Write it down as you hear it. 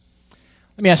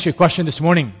Let me ask you a question this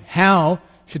morning. How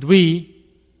should we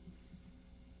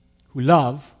who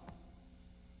love,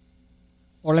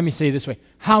 or let me say it this way,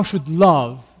 how should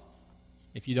love,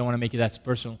 if you don't want to make it that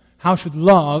personal, how should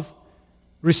love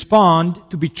respond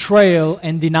to betrayal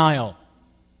and denial?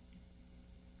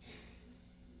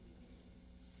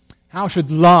 How should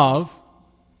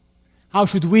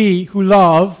we who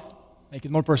love, make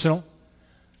it more personal,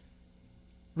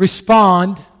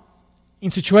 respond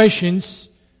in situations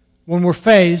when we're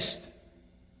faced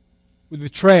with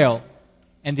betrayal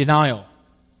and denial?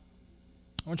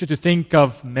 I want you to think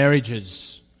of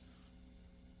marriages.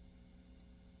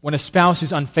 When a spouse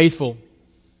is unfaithful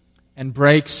and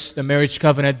breaks the marriage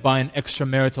covenant by an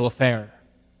extramarital affair,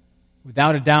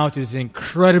 without a doubt it is an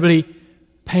incredibly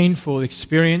painful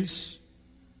experience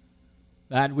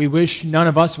that we wish none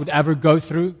of us would ever go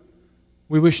through.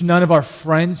 We wish none of our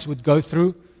friends would go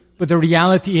through. But the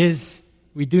reality is,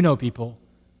 we do know people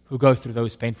who go through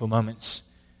those painful moments.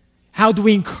 How do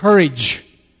we encourage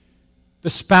the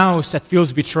spouse that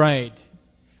feels betrayed?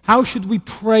 How should we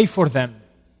pray for them?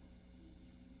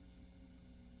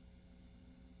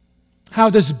 How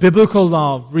does biblical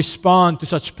love respond to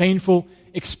such painful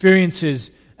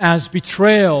experiences as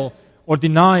betrayal or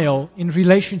denial in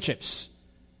relationships?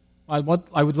 I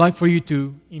would like for you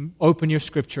to open your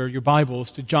scripture, your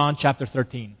Bibles, to John chapter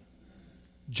 13.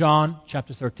 John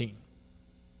chapter 13.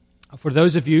 For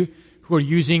those of you who are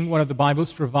using one of the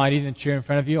Bibles provided in the chair in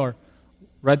front of you, or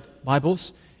red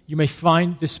Bibles, you may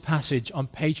find this passage on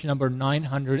page number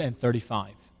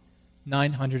 935.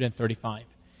 935.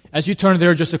 As you turn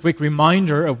there, just a quick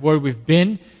reminder of where we've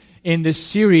been in this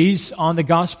series on the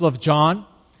Gospel of John.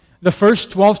 The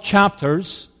first 12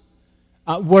 chapters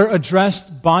were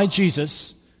addressed by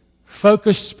Jesus,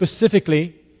 focused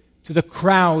specifically to the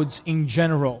crowds in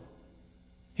general.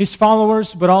 His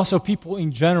followers, but also people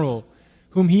in general,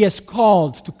 whom He has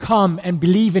called to come and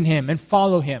believe in Him and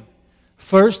follow Him.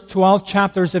 First 12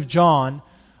 chapters of John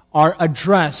are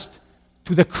addressed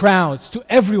to the crowds, to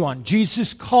everyone.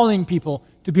 Jesus calling people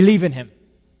to believe in Him.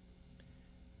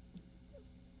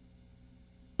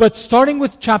 But starting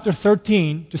with chapter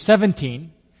 13 to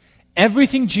 17,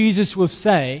 everything Jesus will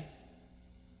say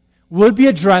will be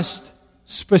addressed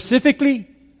specifically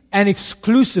and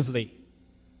exclusively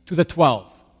to the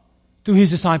 12, to His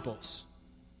disciples.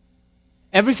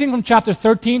 Everything from chapter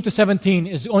 13 to 17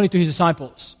 is only to His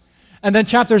disciples. And then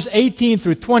chapters 18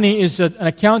 through 20 is an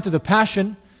account of the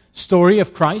passion story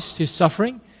of Christ, His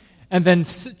suffering. And then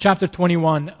chapter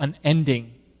 21, an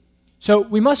ending. So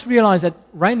we must realize that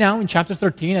right now in chapter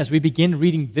 13, as we begin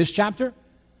reading this chapter,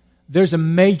 there's a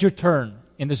major turn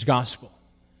in this gospel.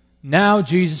 Now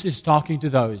Jesus is talking to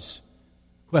those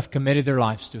who have committed their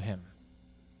lives to Him.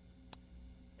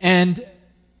 And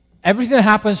everything that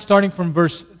happens starting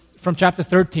from chapter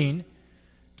 13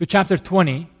 to chapter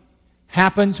 20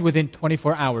 happens within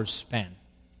 24 hours span.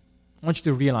 I want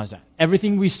you to realize that.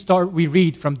 Everything we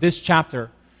read from this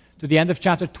chapter to the end of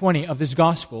chapter 20 of this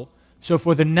gospel, so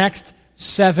for the next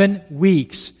 7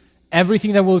 weeks,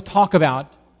 everything that we'll talk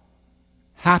about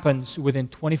happens within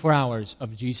 24 hours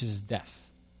of Jesus' death.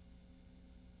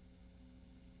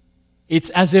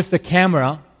 It's as if the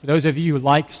camera, for those of you who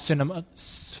like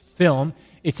film,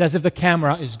 it's as if the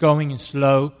camera is going in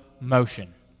slow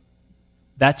motion.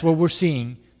 That's what we're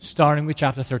seeing starting with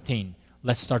chapter 13.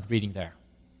 Let's start reading there.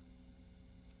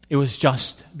 It was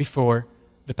just before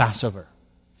the Passover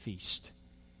feast.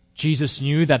 Jesus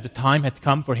knew that the time had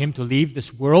come for Him to leave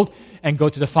this world and go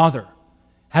to the Father.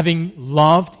 Having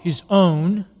loved His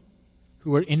own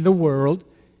who were in the world,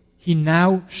 He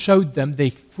now showed them the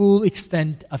full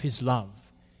extent of His love.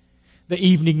 The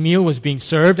evening meal was being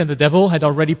served, and the devil had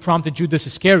already prompted Judas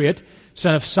Iscariot,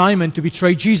 son of Simon, to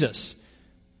betray Jesus.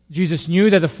 Jesus knew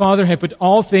that the Father had put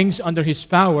all things under His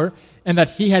power, and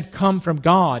that He had come from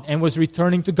God and was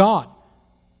returning to God.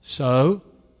 So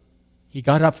He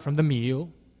got up from the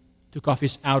meal, took off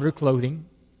His outer clothing,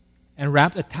 and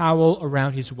wrapped a towel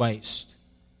around His waist.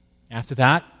 After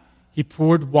that, He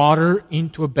poured water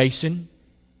into a basin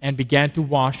and began to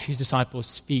wash His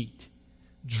disciples' feet,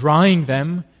 drying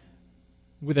them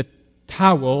with a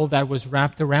towel that was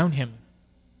wrapped around Him.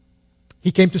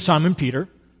 He came to Simon Peter,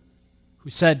 who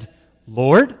said,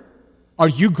 "Lord, are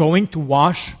you going to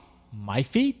wash my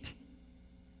feet?"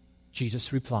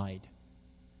 Jesus replied,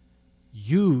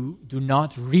 "You do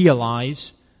not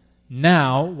realize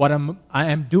now what I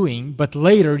am doing, but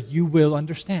later you will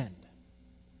understand."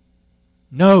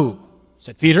 "No,"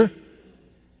 said Peter,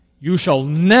 "you shall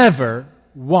never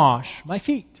wash my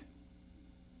feet."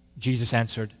 Jesus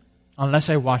answered, "Unless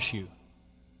I wash you,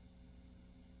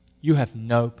 you have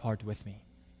no part with me."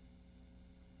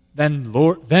 Then,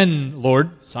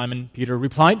 Lord, Simon Peter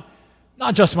replied,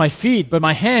 not just my feet, but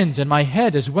my hands and my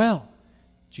head as well.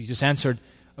 Jesus answered,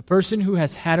 a person who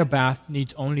has had a bath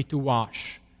needs only to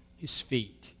wash his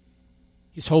feet.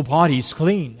 His whole body is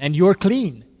clean, and you're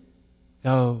clean,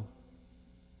 though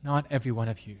not every one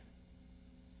of you.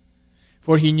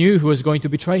 For he knew who was going to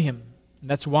betray him, and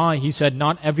that's why he said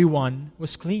not everyone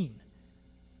was clean.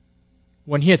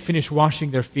 When he had finished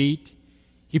washing their feet,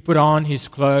 he put on his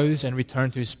clothes and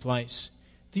returned to his place.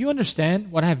 Do you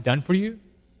understand what I have done for you?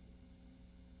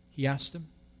 He asked them.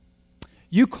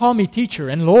 You call me teacher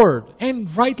and Lord,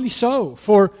 and rightly so,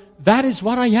 for that is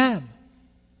what I am.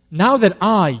 Now that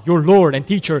I, your Lord and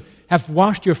teacher, have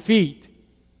washed your feet,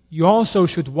 you also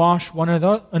should wash one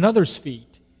another's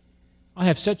feet. I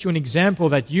have set you an example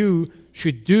that you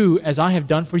should do as I have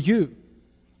done for you.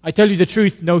 I tell you the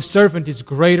truth, no servant is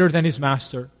greater than his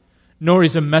master, nor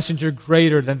is a messenger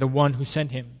greater than the one who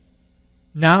sent him.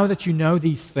 Now that you know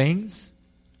these things,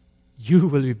 you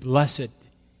will be blessed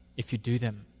if you do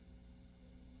them.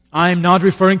 I am not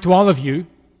referring to all of you.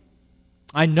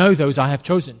 I know those I have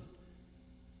chosen.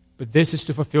 But this is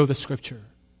to fulfill the scripture.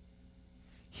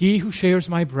 He who shares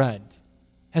my bread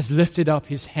has lifted up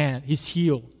his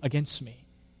heel against me.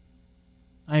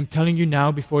 I am telling you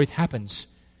now before it happens,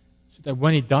 so that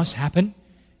when it does happen,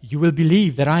 you will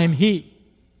believe that I am he.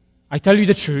 I tell you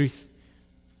the truth.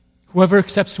 Whoever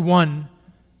accepts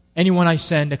anyone I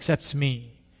send accepts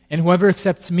me. And whoever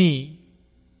accepts me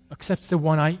accepts the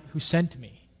one who sent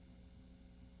me.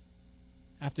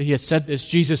 After he had said this,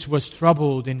 Jesus was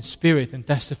troubled in spirit and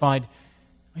testified,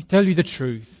 I tell you the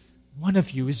truth, one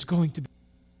of you is going to be.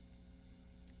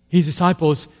 His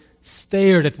disciples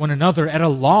stared at one another at a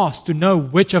loss to know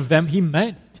which of them he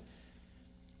meant.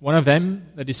 One of them,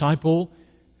 the disciple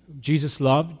whom Jesus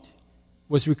loved,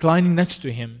 was reclining next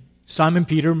to him. Simon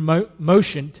Peter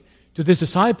motioned to this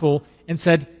disciple and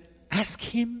said, ask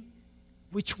him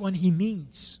which one he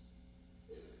means.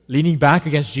 Leaning back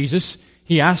against Jesus,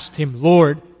 he asked him,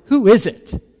 Lord, who is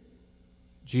it?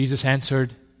 Jesus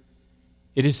answered,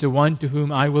 it is the one to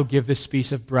whom I will give this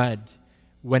piece of bread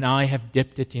when I have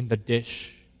dipped it in the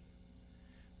dish.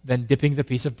 Then dipping the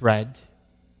piece of bread,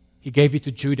 he gave it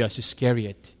to Judas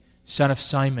Iscariot, son of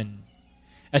Simon.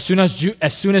 As soon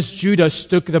as Judas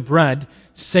took the bread,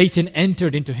 Satan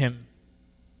entered into him.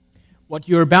 What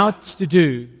you're about to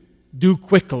do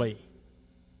quickly,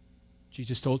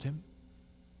 Jesus told him.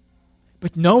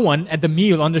 But no one at the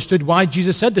meal understood why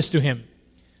Jesus said this to him.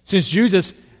 Since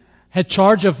Judas had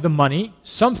charge of the money,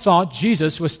 some thought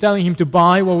Jesus was telling him to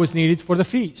buy what was needed for the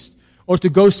feast, or to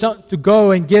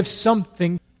go and give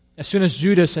something. As soon as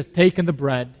Judas had taken the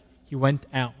bread, he went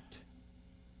out,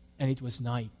 and it was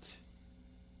night.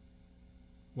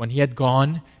 When he had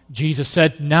gone, Jesus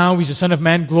said, now is the Son of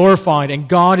Man glorified, and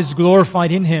God is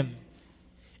glorified in him.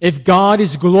 If God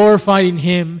is glorified in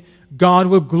him, God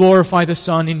will glorify the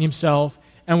Son in himself,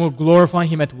 and will glorify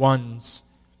him at once.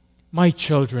 My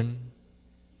children,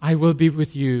 I will be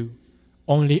with you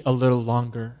only a little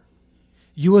longer.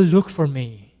 You will look for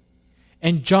me.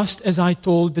 And just as I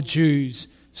told the Jews,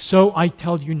 so I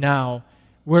tell you now,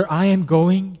 where I am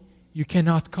going, you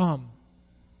cannot come.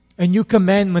 A new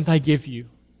commandment I give you.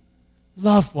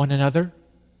 Love one another.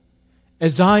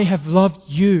 As I have loved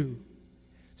you,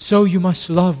 so you must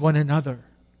love one another.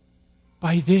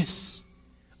 By this,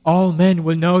 all men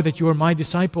will know that you are my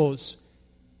disciples,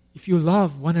 if you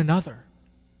love one another.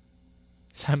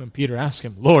 Simon Peter asked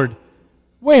him, Lord,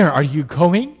 where are you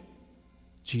going?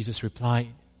 Jesus replied,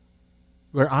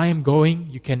 where I am going,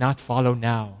 you cannot follow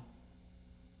now,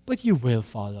 but you will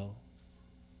follow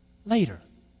later.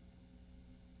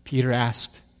 Peter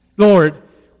asked, Lord,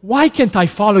 why can't I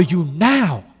follow you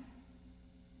now?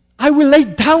 I will lay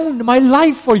down my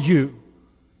life for you.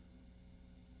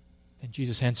 Then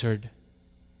Jesus answered,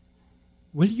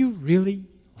 will you really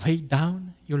lay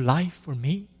down your life for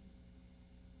me?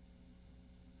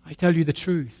 I tell you the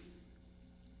truth,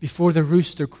 before the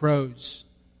rooster crows,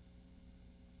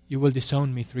 you will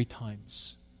disown me 3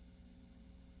 times.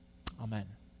 Amen.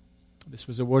 This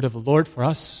was the word of the Lord for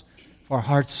us, for our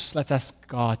hearts. Let's ask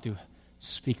God to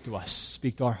speak to us,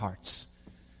 speak to our hearts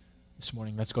this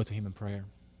morning. Let's go to Him in prayer.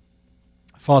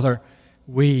 Father,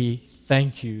 we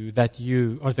thank you that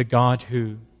you are the God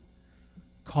who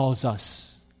calls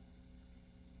us,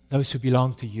 those who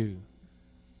belong to you,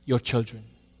 your children.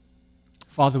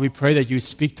 Father, we pray that you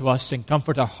speak to us and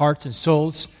comfort our hearts and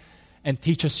souls and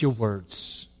teach us your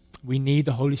words. We need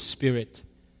the Holy Spirit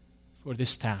for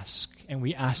this task, and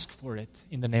we ask for it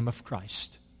in the name of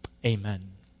Christ. Amen.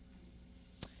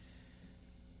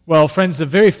 Well, friends, the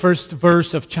very first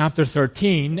verse of chapter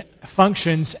 13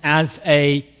 functions as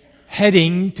a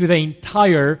heading to the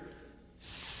entire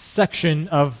section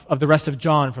of the rest of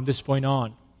John from this point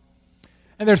on.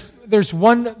 And there's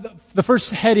the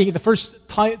first heading, the first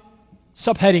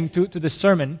subheading to this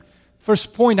sermon,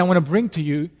 first point I want to bring to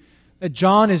you that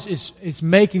John is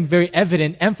making very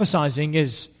evident, emphasizing,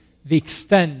 is the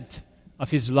extent of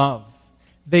his love.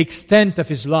 The extent of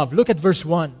his love. Look at verse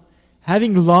 1.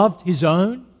 Having loved his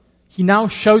own, he now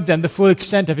showed them the full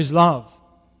extent of his love.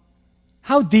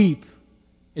 How deep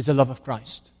is the love of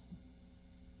Christ?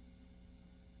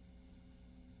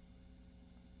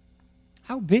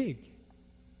 How big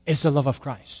is the love of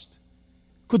Christ?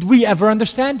 Could we ever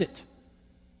understand it?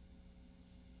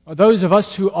 Or those of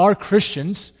us who are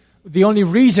Christians, the only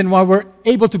reason why we're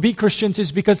able to be Christians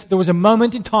is because there was a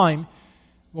moment in time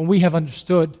when we have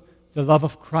understood the love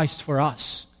of Christ for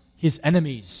us, His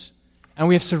enemies, and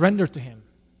we have surrendered to Him.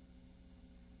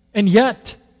 And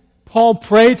yet, Paul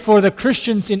prayed for the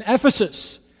Christians in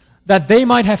Ephesus that they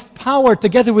might have power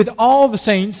together with all the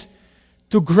saints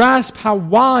to grasp how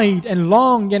wide and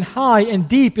long and high and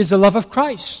deep is the love of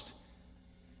Christ.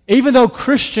 Even though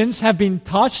Christians have been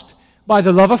touched by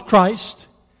the love of Christ,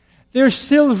 there's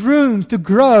still room to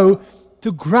grow,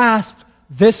 to grasp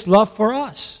this love for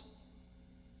us.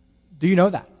 Do you know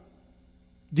that?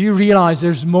 Do you realize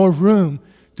there's more room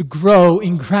to grow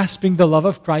in grasping the love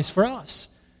of Christ for us?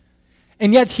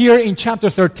 And yet here in chapter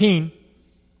 13,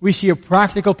 we see a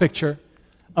practical picture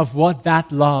of what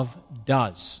that love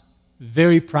does.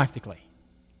 Very practically,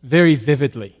 very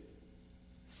vividly.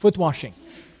 Foot washing.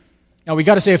 Now we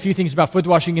got to say a few things about foot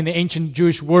washing in the ancient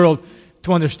Jewish world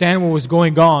to understand what was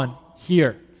going on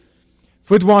here.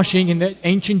 Foot washing in the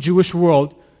ancient Jewish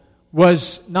world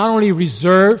was not only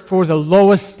reserved for the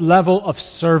lowest level of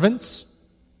servants,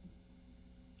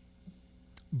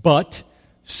 but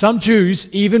some Jews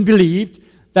even believed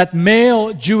that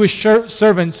male Jewish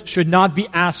servants should not be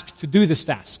asked to do this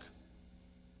task.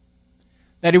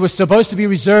 That it was supposed to be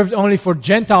reserved only for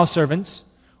Gentile servants,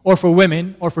 or for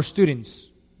women, or for students.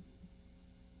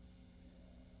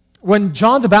 When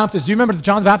John the Baptist, do you remember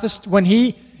John the Baptist, when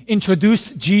he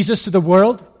introduced Jesus to the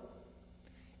world?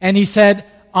 And he said,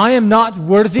 I am not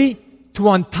worthy to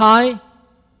untie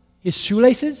his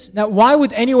shoelaces. Now, why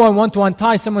would anyone want to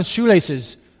untie someone's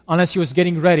shoelaces unless he was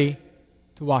getting ready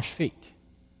to wash feet?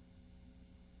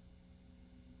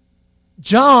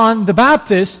 John the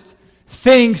Baptist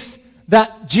thinks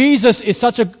that Jesus is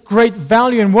such a great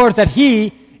value and worth that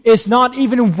he is not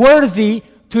even worthy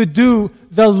to do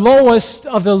the lowest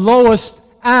of the lowest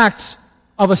acts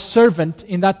of a servant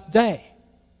in that day.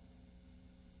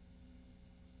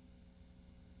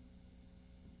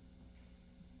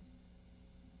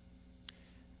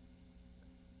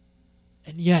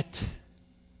 And yet,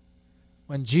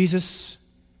 when Jesus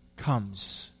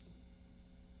comes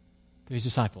to his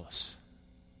disciples,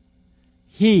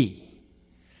 he,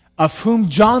 of whom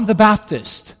John the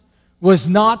Baptist was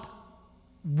not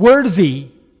worthy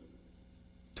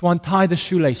to untie the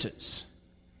shoelaces,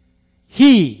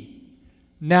 he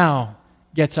now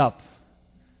gets up,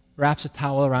 wraps a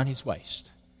towel around his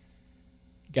waist,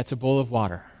 gets a bowl of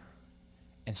water,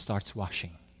 and starts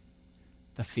washing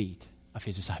the feet of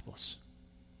his disciples.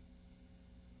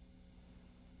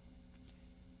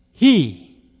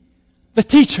 He, the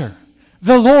teacher,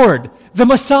 the Lord, the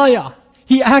Messiah,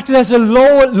 he acted as the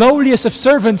lowliest of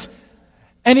servants,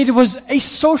 and it was a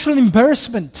social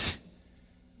embarrassment,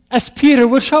 as Peter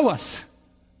will show us.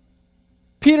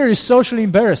 Peter is socially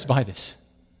embarrassed by this.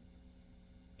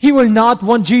 He will not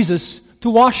want Jesus to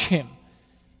wash him.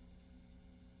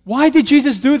 Why did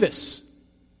Jesus do this?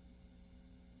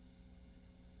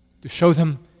 To show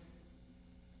them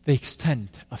the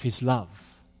extent of his love.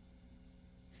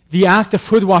 The act of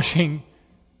foot washing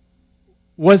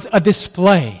was a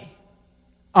display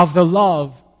of the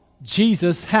love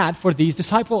Jesus had for these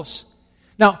disciples.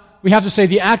 Now, we have to say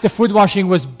the act of foot washing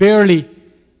was barely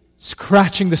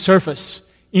scratching the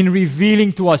surface in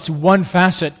revealing to us one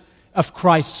facet of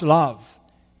Christ's love.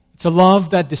 It's a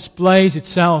love that displays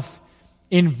itself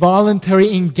in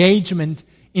voluntary engagement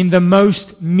in the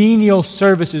most menial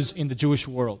services in the Jewish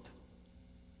world,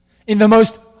 in the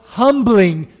most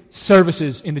humbling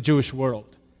services in the Jewish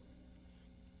world.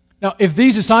 Now, if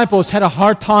these disciples had a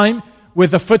hard time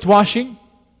with the foot washing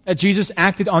that Jesus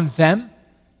acted on them,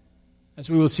 as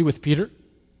we will see with Peter,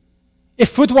 if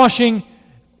foot washing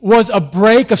was a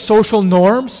break of social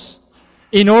norms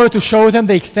in order to show them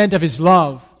the extent of his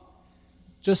love,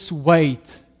 just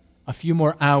wait a few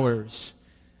more hours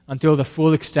until the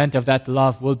full extent of that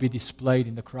love will be displayed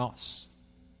in the cross.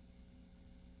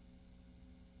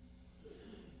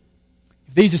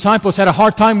 If these disciples had a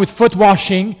hard time with foot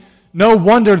washing, no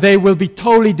wonder they will be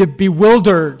totally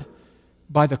bewildered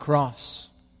by the cross.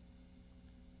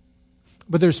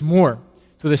 But there's more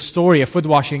to the story of foot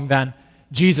washing than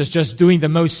Jesus just doing the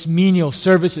most menial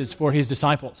services for his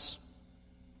disciples.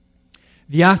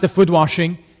 The act of foot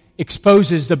washing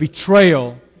exposes the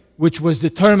betrayal which was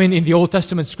determined in the Old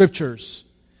Testament scriptures.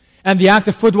 And the act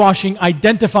of foot washing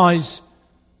identifies,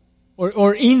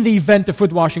 or in the event of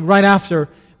foot washing, right after,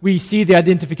 we see the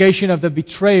identification of the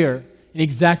betrayer in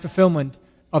exact fulfillment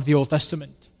of the Old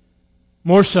Testament.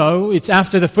 More so, it's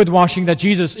after the foot washing that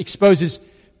Jesus exposes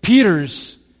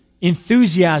Peter's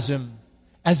enthusiasm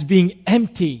as being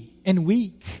empty and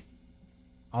weak,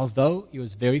 although he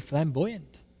was very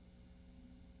flamboyant.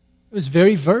 It was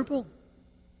very verbal.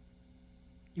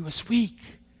 He was weak.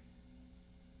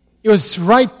 It was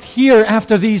right here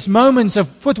after these moments of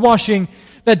foot washing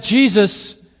that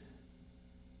Jesus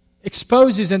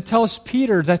exposes and tells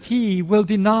Peter that he will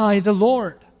deny the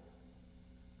Lord.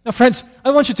 Now, friends,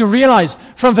 I want you to realize,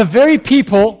 from the very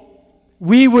people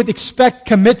we would expect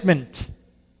commitment,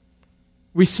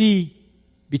 we see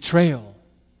betrayal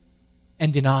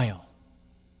and denial.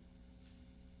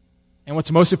 And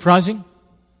what's most surprising?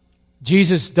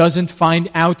 Jesus doesn't find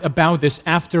out about this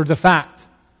after the fact,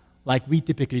 like we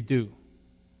typically do.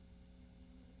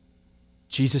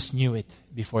 Jesus knew it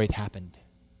before it happened.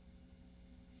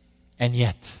 And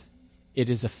yet, it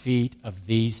is the feet of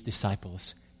these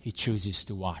disciples he chooses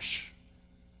to wash.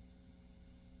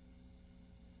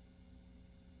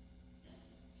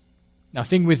 Now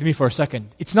think with me for a second.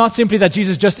 It's not simply that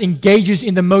Jesus just engages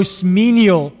in the most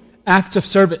menial acts of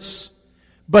service,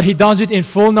 but he does it in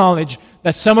full knowledge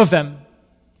that some of them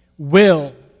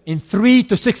will, in 3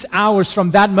 to 6 hours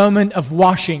from that moment of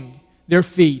washing their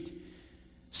feet,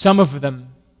 some of them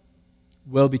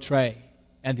will betray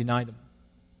and deny them.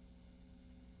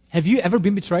 Have you ever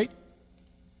been betrayed?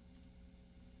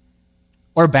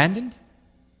 Or abandoned?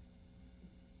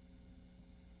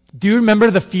 Do you remember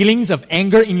the feelings of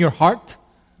anger in your heart?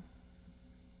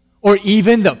 Or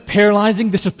even the paralyzing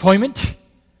disappointment?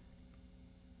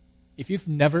 If you've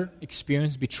never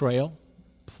experienced betrayal,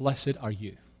 blessed are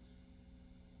you.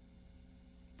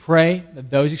 Pray that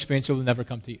those experiences will never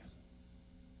come to you.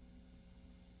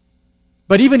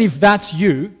 But even if that's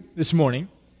you this morning,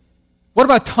 what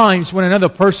about times when another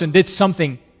person did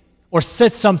something or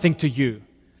said something to you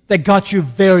that got you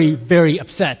very, very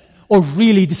upset or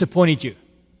really disappointed you?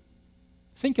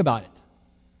 Think about it.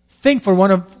 Think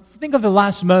of the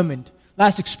last moment,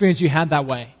 last experience you had that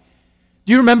way.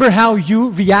 Do you remember how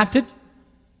you reacted?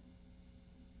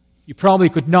 You probably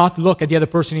could not look at the other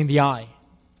person in the eye.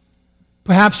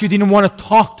 Perhaps you didn't want to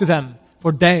talk to them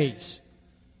for days.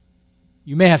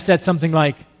 You may have said something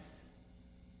like,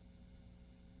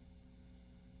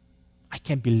 I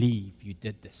can't believe you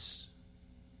did this.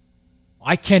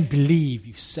 I can't believe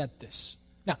you said this.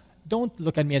 Now, don't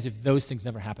look at me as if those things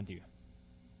never happened to you.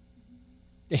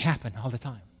 They happen all the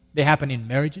time. They happen in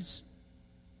marriages.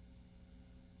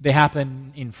 They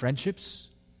happen in friendships.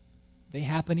 They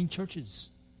happen in churches,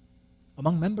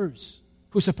 among members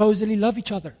who supposedly love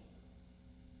each other.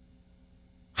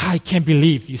 I can't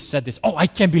believe you said this. Oh, I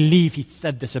can't believe he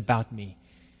said this about me.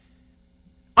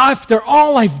 After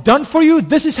all I've done for you,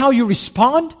 this is how you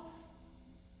respond?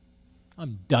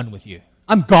 I'm done with you.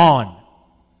 I'm gone.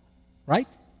 Right?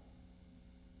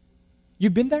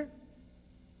 You've been there?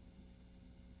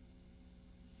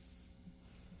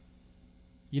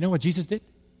 You know what Jesus did?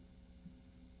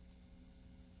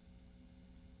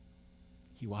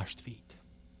 He washed feet.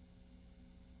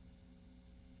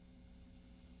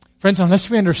 Friends, unless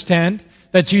we understand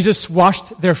that Jesus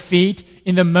washed their feet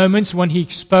in the moments when he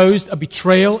exposed a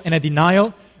betrayal and a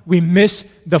denial, we miss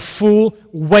the full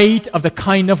weight of the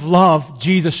kind of love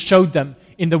Jesus showed them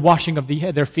in the washing of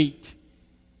their feet.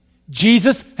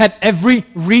 Jesus had every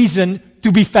reason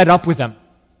to be fed up with them.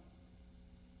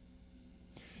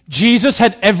 Jesus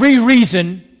had every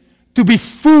reason to be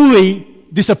fully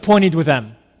disappointed with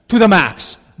them, to the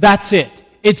max. That's it.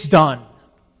 It's done.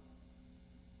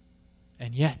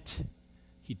 And yet,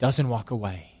 he doesn't walk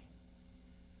away.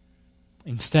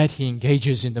 Instead, he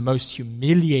engages in the most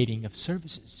humiliating of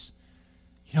services.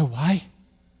 You know why?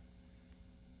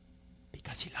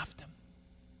 Because he loved them.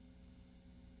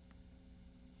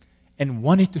 And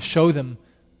wanted to show them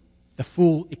the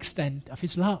full extent of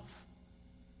his love.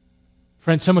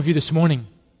 Friends, some of you this morning,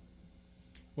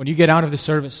 when you get out of the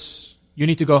service, you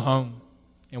need to go home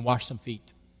and wash some feet.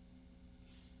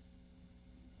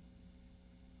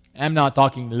 I'm not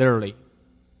talking literally.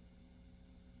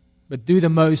 But do the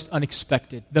most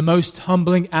unexpected, the most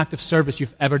humbling act of service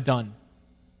you've ever done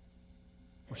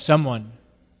for someone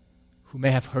who may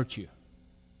have hurt you.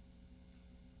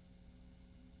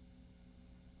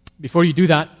 Before you do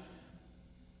that,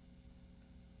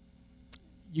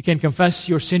 You can confess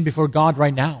your sin before God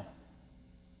right now,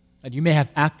 that you may have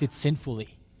acted sinfully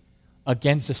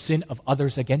against the sin of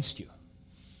others against you.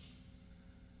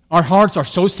 Our hearts are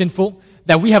so sinful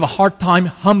that we have a hard time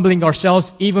humbling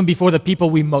ourselves even before the people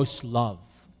we most love.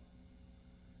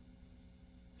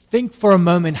 Think for a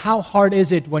moment, how hard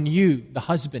is it when you, the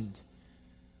husband,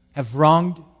 have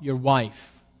wronged your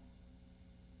wife,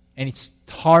 and it's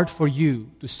hard for you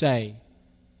to say,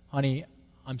 honey,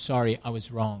 I'm sorry, I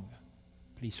was wrong.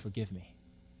 Please forgive me.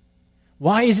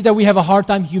 Why is it that we have a hard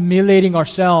time humiliating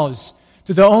ourselves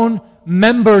to the own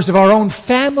members of our own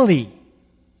family?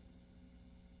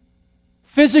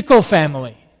 Physical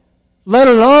family, let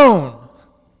alone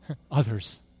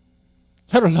others,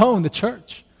 let alone the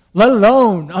church, let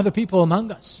alone other people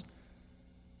among us.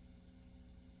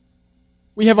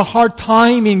 We have a hard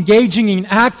time engaging in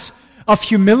acts of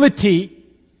humility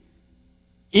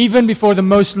even before the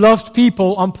most loved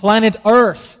people on planet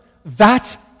Earth.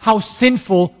 That's how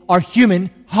sinful our human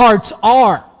hearts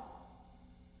are.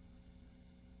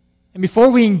 And before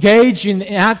we engage in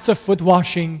acts of foot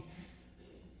washing,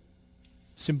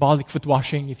 symbolic foot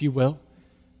washing, if you will,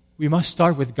 we must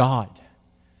start with God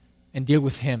and deal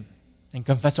with Him and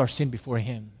confess our sin before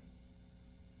Him.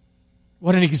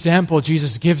 What an example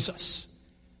Jesus gives us.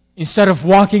 Instead of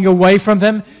walking away from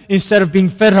them, instead of being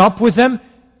fed up with them,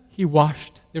 He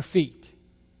washed their feet.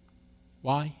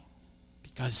 Why?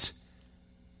 Because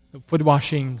the foot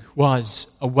washing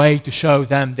was a way to show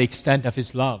them the extent of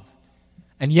His love.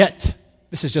 And yet,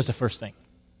 this is just the first thing.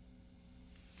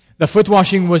 The foot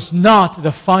washing was not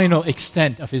the final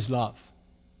extent of His love.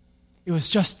 It was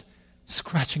just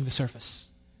scratching the surface.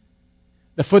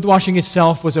 The foot washing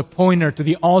itself was a pointer to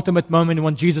the ultimate moment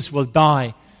when Jesus will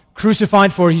die,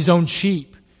 crucified for His own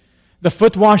sheep. The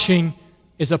foot washing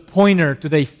is a pointer to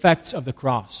the effects of the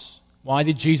cross. Why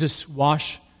did Jesus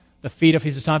wash the feet of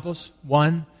His disciples?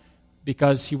 One,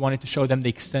 because He wanted to show them the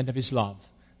extent of His love.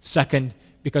 Second,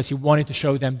 because He wanted to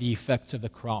show them the effects of the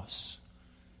cross.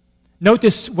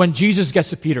 Notice when Jesus gets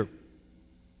to Peter.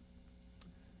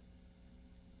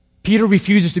 Peter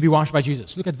refuses to be washed by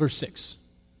Jesus. Look at verse 6.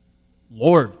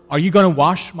 Lord, are you going to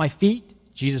wash my feet?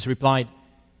 Jesus replied,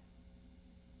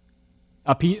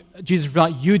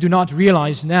 you do not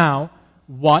realize now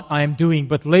what I am doing,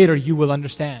 but later you will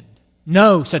understand.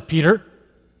 No, said Peter,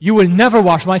 you will never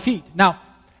wash my feet. Now,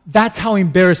 that's how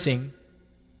embarrassing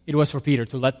it was for Peter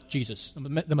to let Jesus,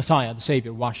 the Messiah, the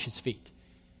Savior, wash his feet.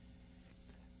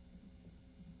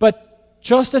 But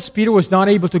just as Peter was not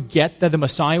able to get that the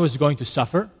Messiah was going to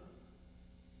suffer,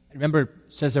 remember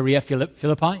Caesarea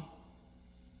Philippi?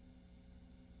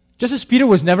 Just as Peter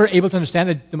was never able to understand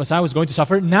that the Messiah was going to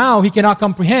suffer, now he cannot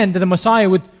comprehend that the Messiah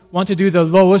would want to do the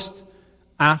lowest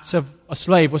acts of a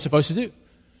slave was supposed to do.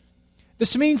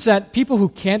 This means that people who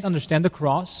can't understand the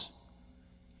cross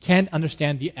can't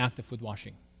understand the act of foot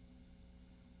washing.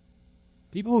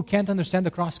 People who can't understand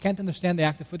the cross can't understand the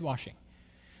act of foot washing.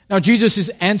 Now, Jesus'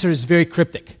 answer is very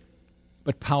cryptic,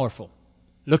 but powerful.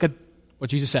 Look at what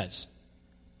Jesus says.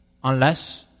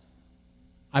 Unless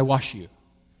I wash you,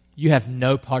 you have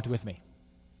no part with me.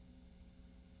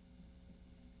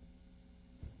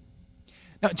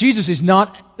 Now, Jesus is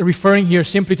not referring here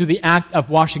simply to the act of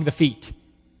washing the feet.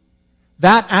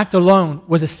 That act alone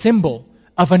was a symbol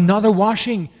of another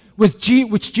washing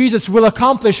which Jesus will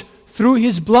accomplish through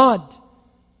His blood.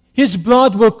 His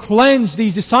blood will cleanse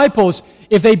these disciples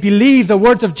if they believe the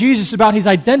words of Jesus about His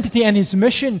identity and His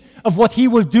mission of what He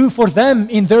will do for them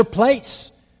in their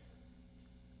place.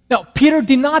 Now, Peter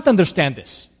did not understand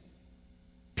this.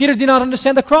 Peter did not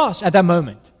understand the cross at that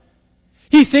moment.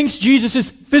 He thinks Jesus'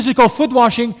 physical foot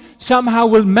washing somehow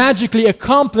will magically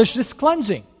accomplish this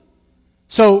cleansing.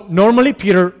 So normally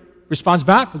Peter responds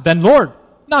back, then Lord,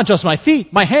 not just my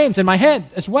feet, my hands and my head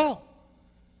as well.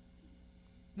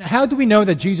 Now, how do we know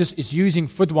that Jesus is using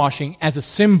foot washing as a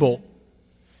symbol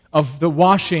of the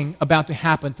washing about to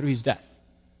happen through His death?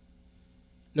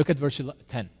 Look at verse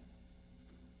 10.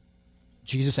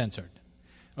 Jesus answered,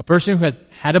 a person who had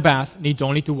had a bath needs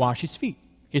only to wash his feet.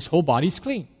 His whole body is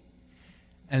clean.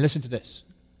 And listen to this.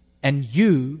 And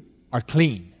you are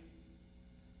clean,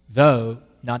 though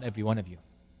not every one of you.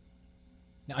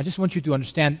 Now, I just want you to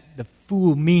understand the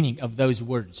full meaning of those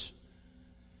words.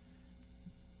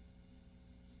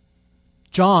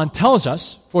 John tells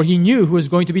us, for he knew who was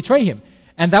going to betray him.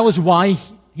 And that was why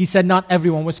he said not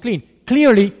everyone was clean.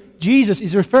 Clearly, Jesus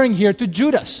is referring here to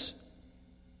Judas.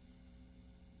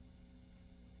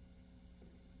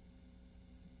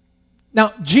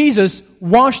 Now, Jesus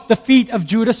washed the feet of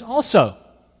Judas also.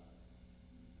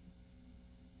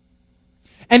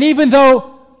 And even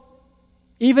though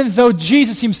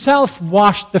Jesus Himself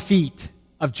washed the feet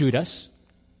of Judas,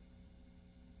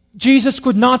 Jesus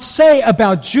could not say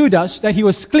about Judas that he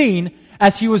was clean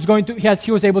as he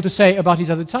was able to say about his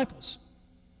other disciples.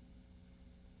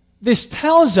 This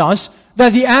tells us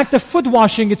that the act of foot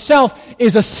washing itself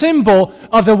is a symbol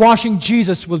of the washing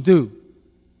Jesus will do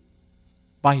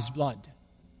by His blood.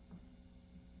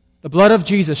 The blood of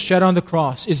Jesus shed on the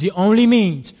cross is the only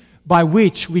means by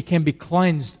which we can be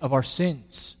cleansed of our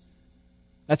sins.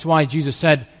 That's why Jesus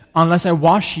said, unless I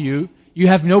wash you, you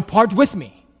have no part with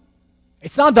me.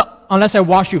 It's not unless I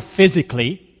wash you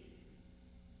physically,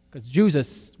 because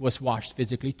Jesus was washed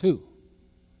physically too.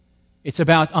 It's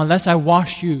about, unless I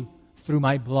wash you through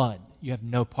my blood, you have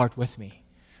no part with me.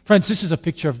 Friends, this is a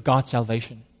picture of God's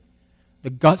salvation.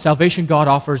 The salvation God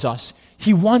offers us.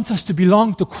 He wants us to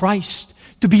belong to Christ,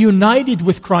 to be united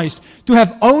with Christ, to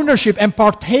have ownership and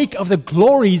partake of the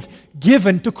glories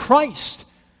given to Christ.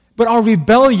 But our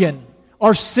rebellion,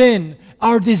 our sin,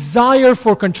 our desire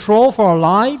for control for our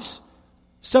lives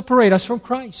separate us from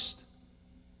Christ.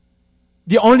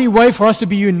 The only way for us to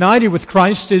be united with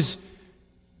Christ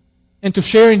and to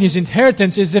share in His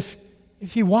inheritance is if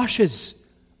He washes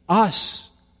us,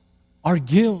 our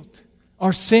guilt,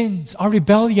 our sins, our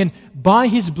rebellion by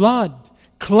His blood,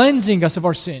 cleansing us of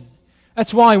our sin.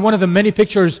 That's why one of the many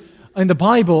pictures in the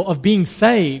Bible of being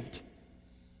saved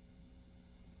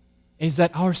is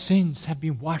that our sins have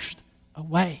been washed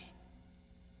away.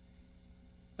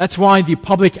 That's why the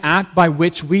public act by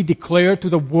which we declare to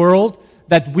the world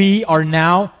that we are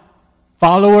now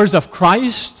followers of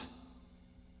Christ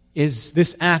is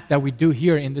this act that we do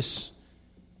here in this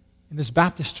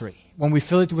baptistry, when we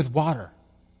fill it with water.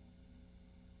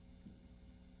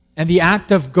 And the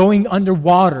act of going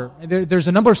underwater, there's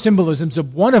a number of symbolisms.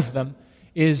 One of them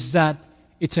is that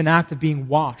it's an act of being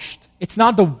washed. It's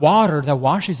not the water that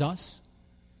washes us,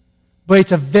 but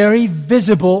it's a very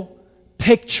visible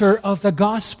picture of the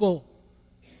gospel.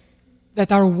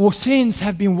 That our sins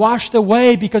have been washed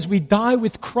away because we die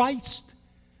with Christ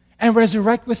and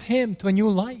resurrect with Him to a new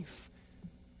life.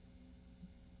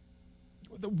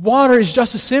 The water is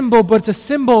just a symbol, but it's a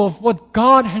symbol of what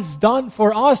God has done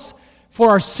for us,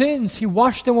 for our sins. He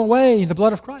washed them away in the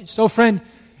blood of Christ. So friend,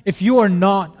 if you are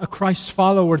not a Christ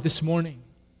follower this morning,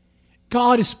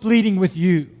 God is pleading with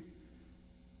you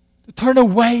to turn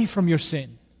away from your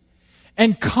sin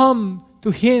and come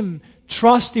to Him,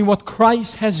 trusting what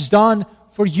Christ has done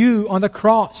for you on the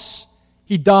cross.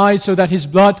 He died so that His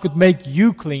blood could make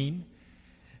you clean,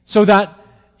 so that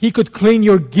He could clean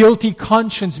your guilty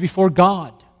conscience before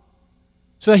God,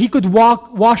 so that He could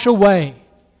wash away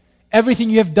everything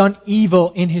you have done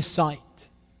evil in His sight.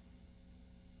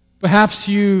 Perhaps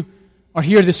you are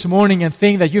here this morning and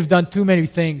think that you've done too many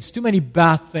things, too many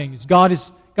bad things. God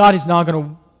is not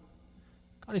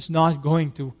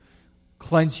going to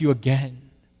cleanse you again.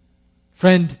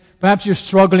 Friend, perhaps you're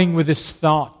struggling with this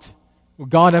thought. Will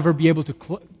God ever be able to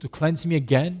cleanse me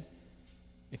again?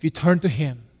 If you turn to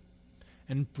Him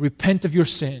and repent of your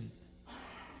sin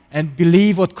and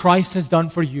believe what Christ has done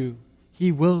for you,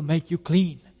 He will make you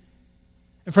clean.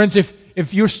 And friends,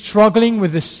 if you're struggling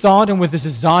with this thought and with this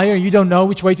desire, you don't know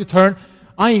which way to turn,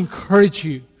 I encourage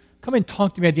you, come and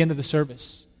talk to me at the end of the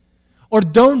service. Or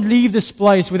don't leave this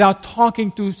place without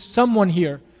talking to someone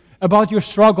here about your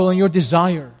struggle and your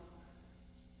desire.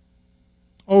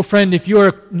 Oh friend, if you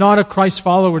are not a Christ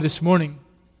follower this morning,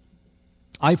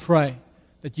 I pray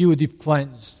that you would be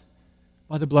cleansed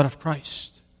by the blood of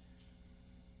Christ.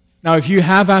 Now, if you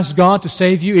have asked God to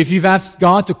save you, if you've asked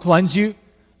God to cleanse you,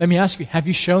 let me ask you, have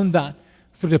you shown that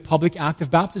through the public act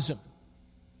of baptism?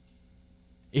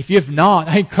 If you have not,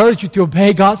 I encourage you to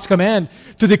obey God's command,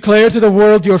 to declare to the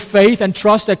world your faith and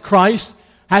trust that Christ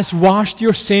has washed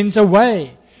your sins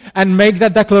away, and make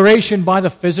that declaration by the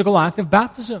physical act of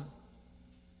baptism.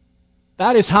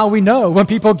 That is how we know when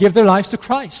people give their lives to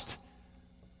Christ.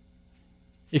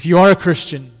 If you are a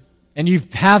Christian and you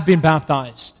have been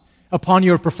baptized upon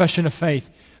your profession of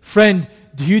faith, friend,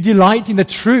 do you delight in the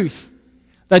truth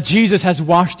that Jesus has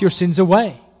washed your sins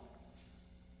away?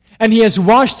 And He has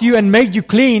washed you and made you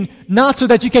clean, not so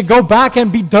that you can go back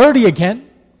and be dirty again.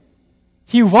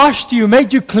 He washed you,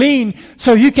 made you clean,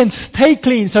 so you can stay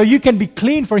clean, so you can be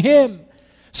clean for Him,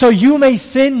 so you may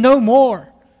sin no more,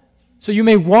 so you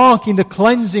may walk in the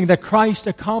cleansing that Christ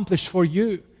accomplished for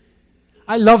you.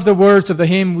 I love the words of the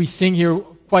hymn we sing here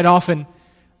quite often.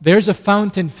 There's a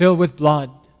fountain filled with blood,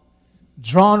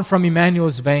 drawn from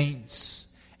Emmanuel's veins,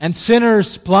 and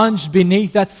sinners plunged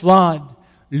beneath that flood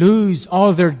lose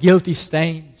all their guilty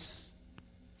stains.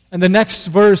 And the next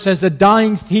verse says, a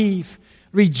dying thief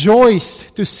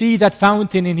rejoiced to see that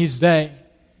fountain in his day.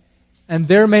 And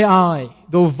there may I,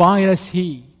 though vile as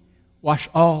he, wash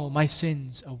all my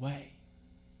sins away.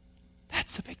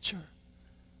 That's the picture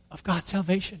of God's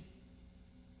salvation.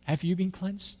 Have you been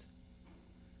cleansed?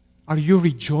 Are you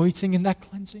rejoicing in that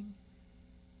cleansing?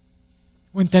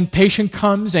 When temptation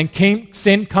comes and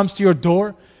sin comes to your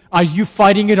door, are you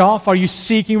fighting it off? Are you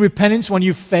seeking repentance when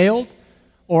you failed?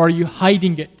 Or are you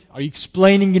hiding it? Are you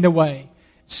explaining it away,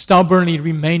 stubbornly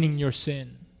remaining in your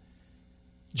sin?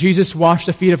 Jesus washed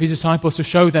the feet of his disciples to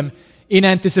show them in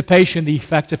anticipation the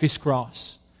effect of his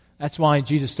cross. That's why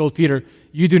Jesus told Peter,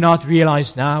 you do not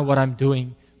realize now what I'm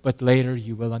doing, but later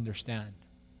you will understand.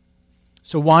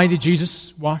 So why did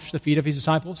Jesus wash the feet of his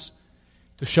disciples?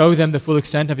 To show them the full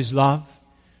extent of his love,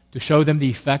 to show them the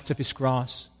effects of his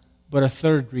cross. But a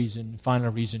third reason,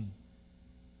 final reason,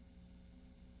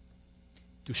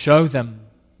 to show them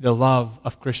the love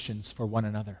of Christians for one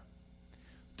another.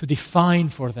 To define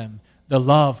for them the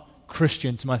love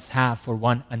Christians must have for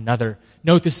one another.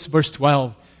 Notice verse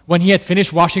 12. When he had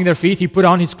finished washing their feet, he put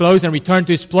on his clothes and returned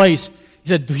to his place. He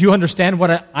said, do you understand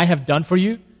what I have done for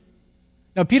you?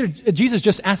 Now, Jesus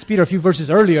just asked Peter a few verses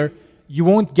earlier, you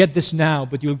won't get this now,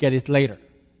 but you'll get it later.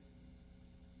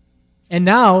 And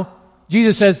now,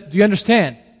 Jesus says, do you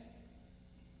understand?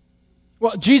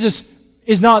 Well, Jesus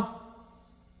is not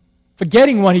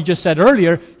forgetting what he just said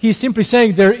earlier. He's simply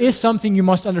saying there is something you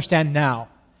must understand now,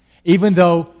 even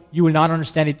though you will not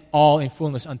understand it all in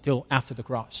fullness until after the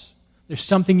cross. There's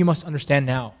something you must understand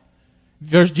now.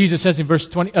 Jesus says in verse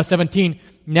 17,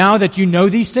 now that you know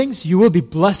these things, you will be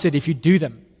blessed if you do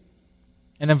them.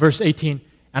 And then verse 18,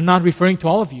 I'm not referring to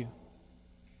all of you.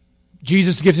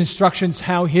 Jesus gives instructions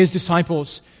how his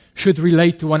disciples should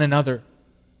relate to one another.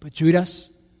 But Judas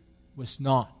was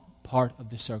not part of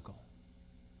the circle.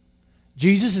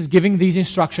 Jesus is giving these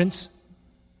instructions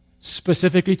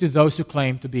specifically to those who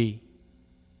claim to be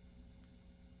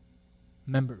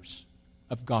members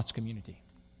of God's community.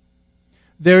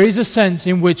 There is a sense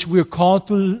in which we are called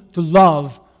to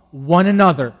love one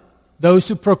another, those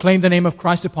who proclaim the name of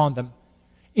Christ upon them,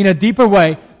 in a deeper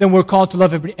way than we're called to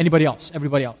love everybody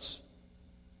else.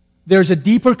 There's a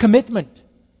deeper commitment.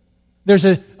 There's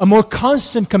a more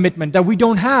constant commitment that we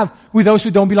don't have with those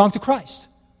who don't belong to Christ.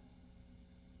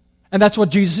 And that's what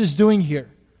Jesus is doing here.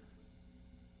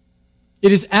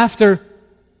 It is after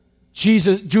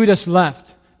Judas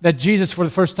left that Jesus for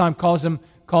the first time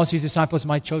calls his disciples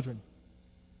my children.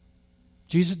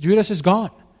 Judas is gone.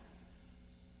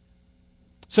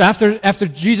 So after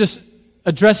Jesus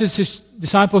addresses his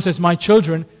disciples as my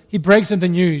children, he breaks them the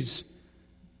news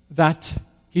that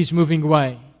he's moving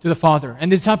away to the Father.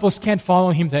 And the disciples can't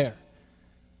follow him there.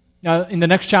 Now, in the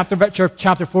next chapter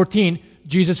 14,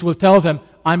 Jesus will tell them,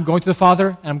 I'm going to the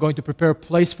Father and I'm going to prepare a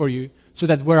place for you so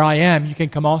that where I am, you can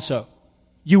come also.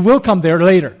 You will come there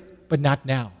later, but not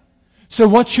now. So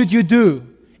what should you do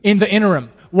in the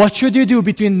interim? What should you do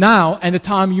between now and the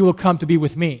time you will come to be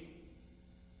with me?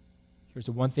 Here's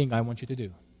the one thing I want you to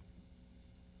do.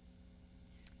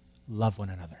 Love one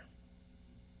another.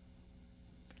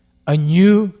 A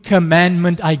new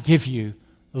commandment I give you,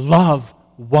 love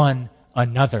one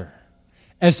another.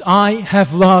 As I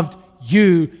have loved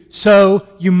you, so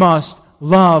you must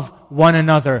love one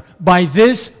another. By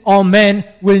this all men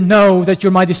will know that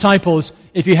you're my disciples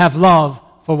if you have love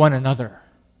for one another.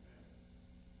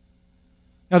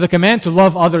 Now the command to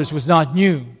love others was not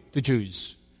new to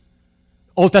Jews.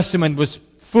 Old Testament was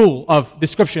full of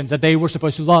descriptions that they were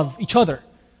supposed to love each other.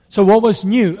 So what was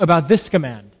new about this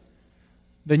command?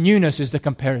 The newness is the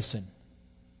comparison.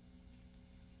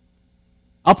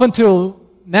 Up until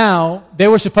now, they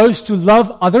were supposed to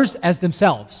love others as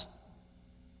themselves.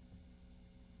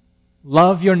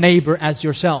 Love your neighbor as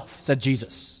yourself, said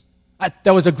Jesus.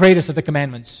 That was the greatest of the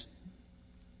commandments,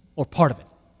 or part of it.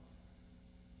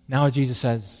 Now Jesus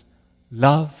says,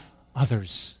 love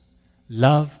others.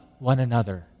 Love one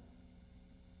another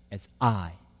as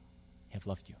I have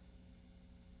loved you.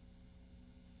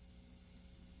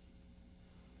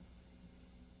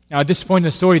 Now, at this point in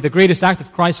the story, the greatest act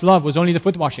of Christ's love was only the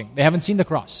foot washing. They haven't seen the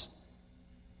cross.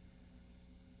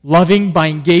 Loving by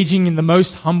engaging in the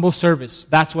most humble service.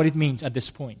 That's what it means at this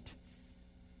point.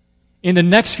 In the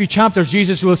next few chapters,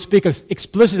 Jesus will speak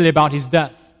explicitly about his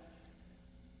death.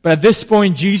 But at this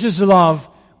point, Jesus' love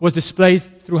was displayed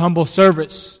through humble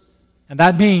service. And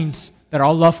that means that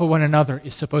our love for one another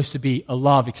is supposed to be a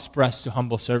love expressed to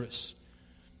humble service.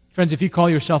 Friends, if you call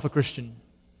yourself a Christian,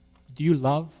 do you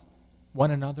love one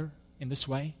another in this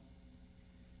way?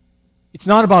 It's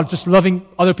not about just loving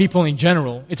other people in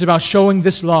general. It's about showing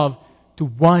this love to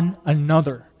one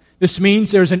another. This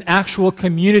means there's an actual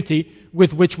community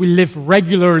with which we live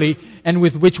regularly and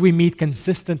with which we meet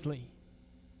consistently.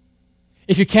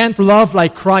 If you can't love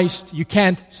like Christ, you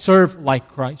can't serve like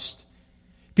Christ.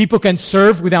 People can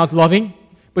serve without loving,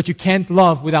 but you can't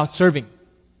love without serving.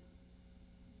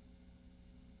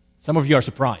 Some of you are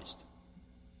surprised.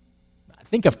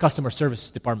 Think of customer service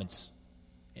departments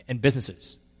and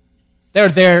businesses. They're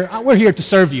there, we're here to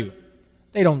serve you.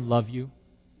 They don't love you.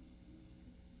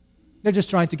 They're just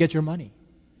trying to get your money.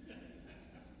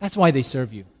 That's why they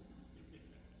serve you.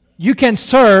 You can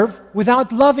serve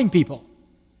without loving people.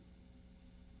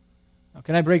 Now,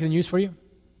 can I break the news for you?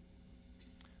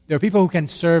 There are people who can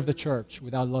serve the church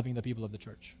without loving the people of the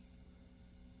church.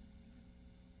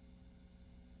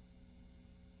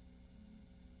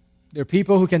 There are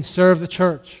people who can serve the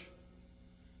church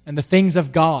and the things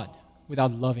of God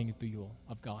without loving the people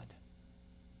of God.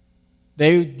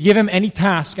 They give them any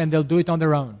task and they'll do it on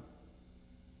their own.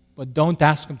 But don't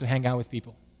ask them to hang out with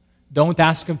people. Don't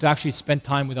ask them to actually spend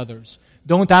time with others.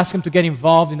 Don't ask them to get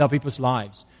involved in other people's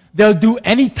lives. They'll do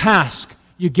any task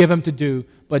you give them to do,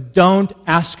 but don't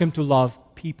ask them to love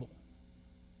people.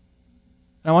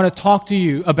 And I want to talk to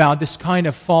you about this kind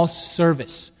of false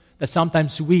service that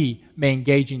sometimes we may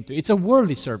engage into. It's a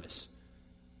worldly service.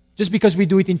 Just because we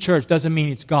do it in church doesn't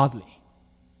mean it's godly.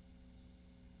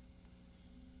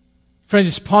 Friends,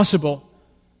 it's possible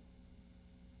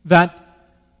that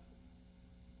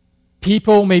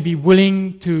people may be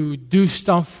willing to do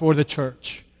stuff for the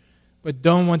church, but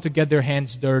don't want to get their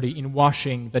hands dirty in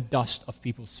washing the dust of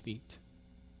people's feet.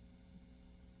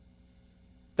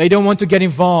 They don't want to get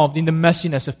involved in the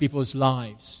messiness of people's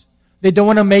lives. They don't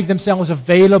want to make themselves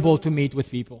available to meet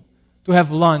with people, to have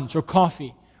lunch or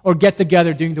coffee or get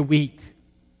together during the week.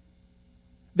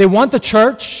 They want the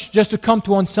church just to come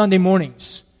to on Sunday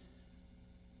mornings.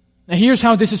 Now here's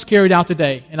how this is carried out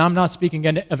today, and I'm not speaking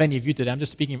of any of you today, I'm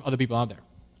just speaking of other people out there.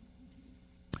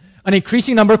 An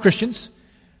increasing number of Christians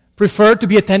prefer to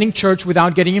be attending church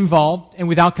without getting involved and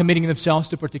without committing themselves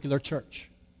to a particular church.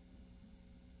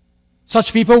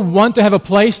 Such people want to have a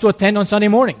place to attend on Sunday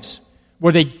mornings,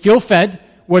 where they feel fed,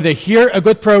 where they hear a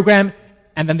good program,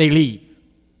 and then they leave.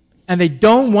 And they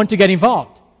don't want to get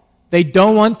involved. They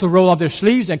don't want to roll up their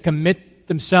sleeves and commit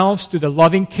themselves to the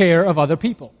loving care of other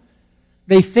people.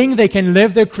 They think they can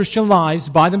live their Christian lives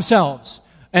by themselves.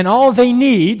 And all they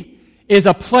need is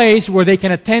a place where they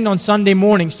can attend on Sunday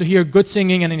mornings to hear good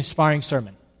singing and an inspiring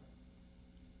sermon.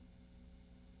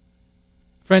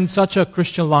 Friends, such a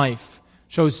Christian life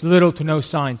shows little to no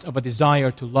signs of a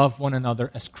desire to love one another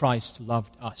as Christ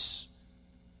loved us.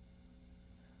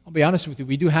 I'll be honest with you,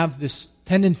 we do have this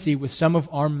tendency with some of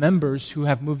our members who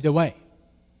have moved away.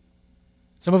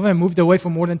 Some of them have moved away for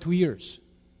more than 2 years.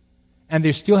 And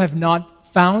they still have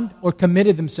not found or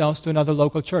committed themselves to another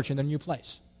local church in their new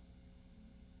place.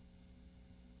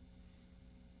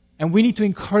 And we need to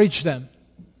encourage them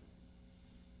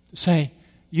to say,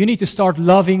 you need to start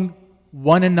loving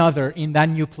one another in that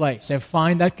new place and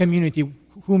find that community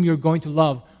whom you're going to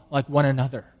love like one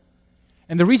another.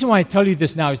 And the reason why I tell you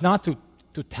this now is not to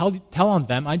tell on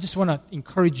them. I just want to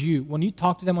encourage you. When you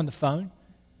talk to them on the phone,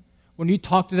 when you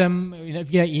talk to them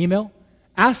via email,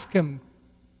 ask them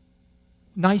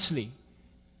nicely,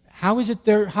 how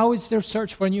is their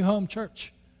search for a new home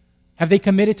church? Have they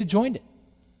committed to join it?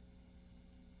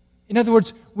 In other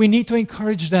words, we need to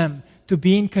encourage them to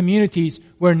be in communities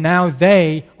where now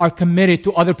they are committed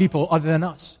to other people other than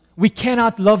us. We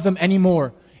cannot love them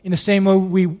anymore in the same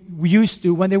way we used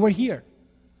to when they were here.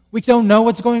 We don't know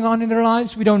what's going on in their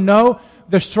lives. We don't know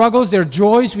their struggles, their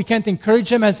joys. We can't encourage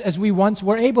them as we once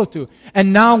were able to.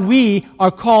 And now we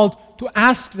are called to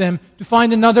ask them to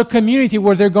find another community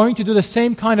where they're going to do the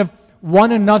same kind of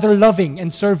one another loving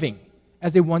and serving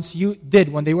as they once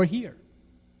did when they were here.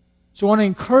 So I want to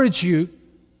encourage you,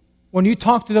 when you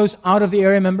talk to those out of the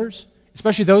area members,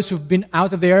 especially those who've been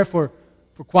out of the area for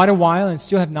quite a while and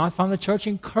still have not found a church,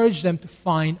 encourage them to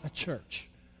find a church.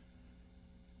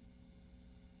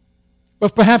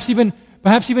 But perhaps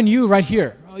even you right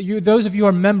here, those of you who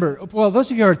are those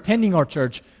of you who are attending our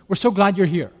church, we're so glad you're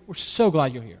here. We're so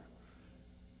glad you're here.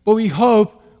 But we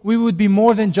hope we would be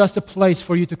more than just a place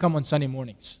for you to come on Sunday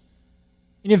mornings.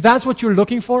 And if that's what you're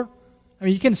looking for, I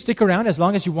mean, you can stick around as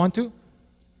long as you want to,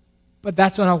 but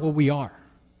that's not what we are.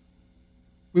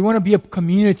 We want to be a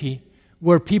community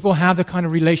where people have the kind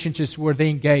of relationships where they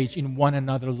engage in one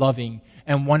another loving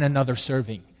and one another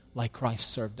serving like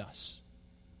Christ served us.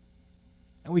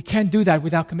 And we can't do that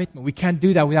without commitment. We can't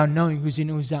do that without knowing who's in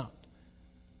and who's out.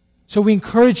 So we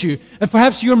encourage you, and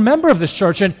perhaps you're a member of this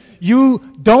church and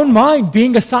you don't mind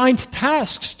being assigned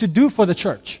tasks to do for the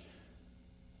church.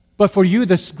 But for you,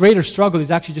 this greater struggle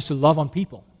is actually just to love on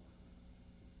people.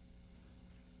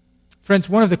 Friends,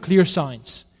 one of the clear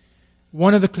signs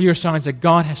that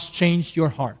God has changed your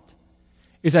heart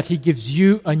is that He gives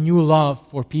you a new love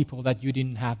for people that you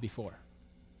didn't have before.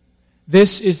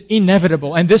 This is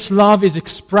inevitable, and this love is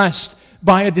expressed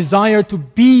by a desire to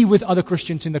be with other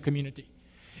Christians in the community.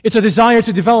 It's a desire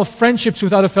to develop friendships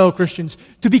with other fellow Christians,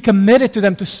 to be committed to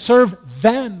them, to serve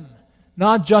them,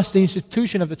 not just the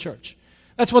institution of the church.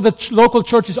 That's what the local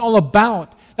church is all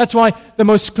about. That's why the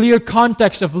most clear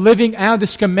context of living out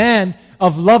this command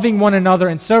of loving one another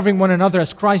and serving one another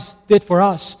as Christ did for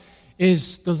us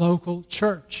is the local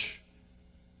church.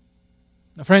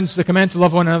 Now, friends, the command to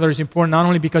love one another is important not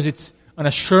only because it's an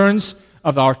assurance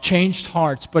of our changed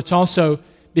hearts, but it's also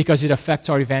because it affects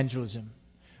our evangelism.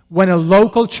 When a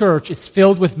local church is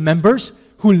filled with members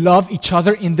who love each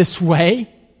other in this way,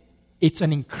 it's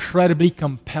an incredibly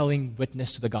compelling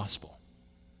witness to the gospel.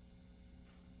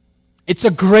 It's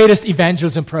the greatest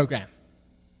evangelism program.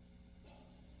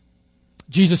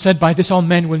 Jesus said, "By this all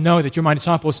men will know that you're my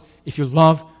disciples if you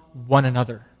love one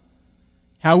another."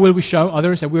 How will we show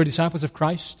others that we are disciples of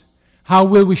Christ? How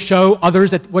will we show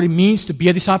others that what it means to be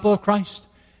a disciple of Christ?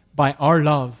 By our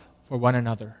love for one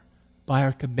another, by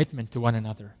our commitment to one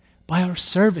another, by our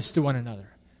service to one another,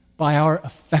 by our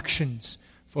affections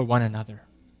for one another.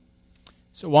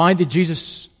 So why did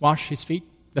Jesus wash His feet,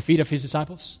 the feet of His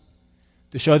disciples?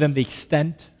 To show them the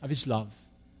extent of His love,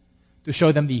 to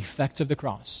show them the effects of the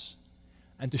cross,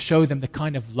 and to show them the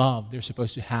kind of love they're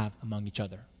supposed to have among each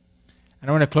other. And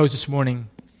I want to close this morning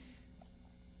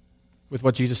with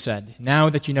what Jesus said. Now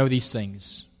that you know these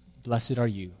things, blessed are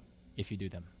you if you do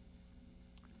them.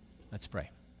 Let's pray.